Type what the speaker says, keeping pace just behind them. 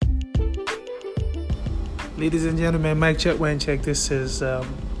Ladies and gentlemen, mic check, when check. This is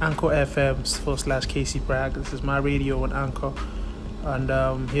Anchor FM/KC Prague. This is my radio on Anchor.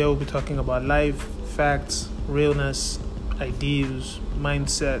 And here we'll be talking about life, facts, realness, ideals,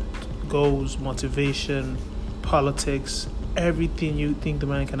 mindset, goals, motivation, politics, everything you think the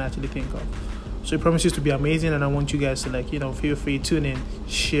man can actually think of. So it promises to be amazing, and I want you guys to feel free, tune in,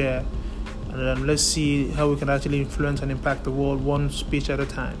 share, and let's see how we can actually influence and impact the world one speech at a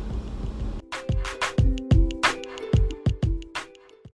time.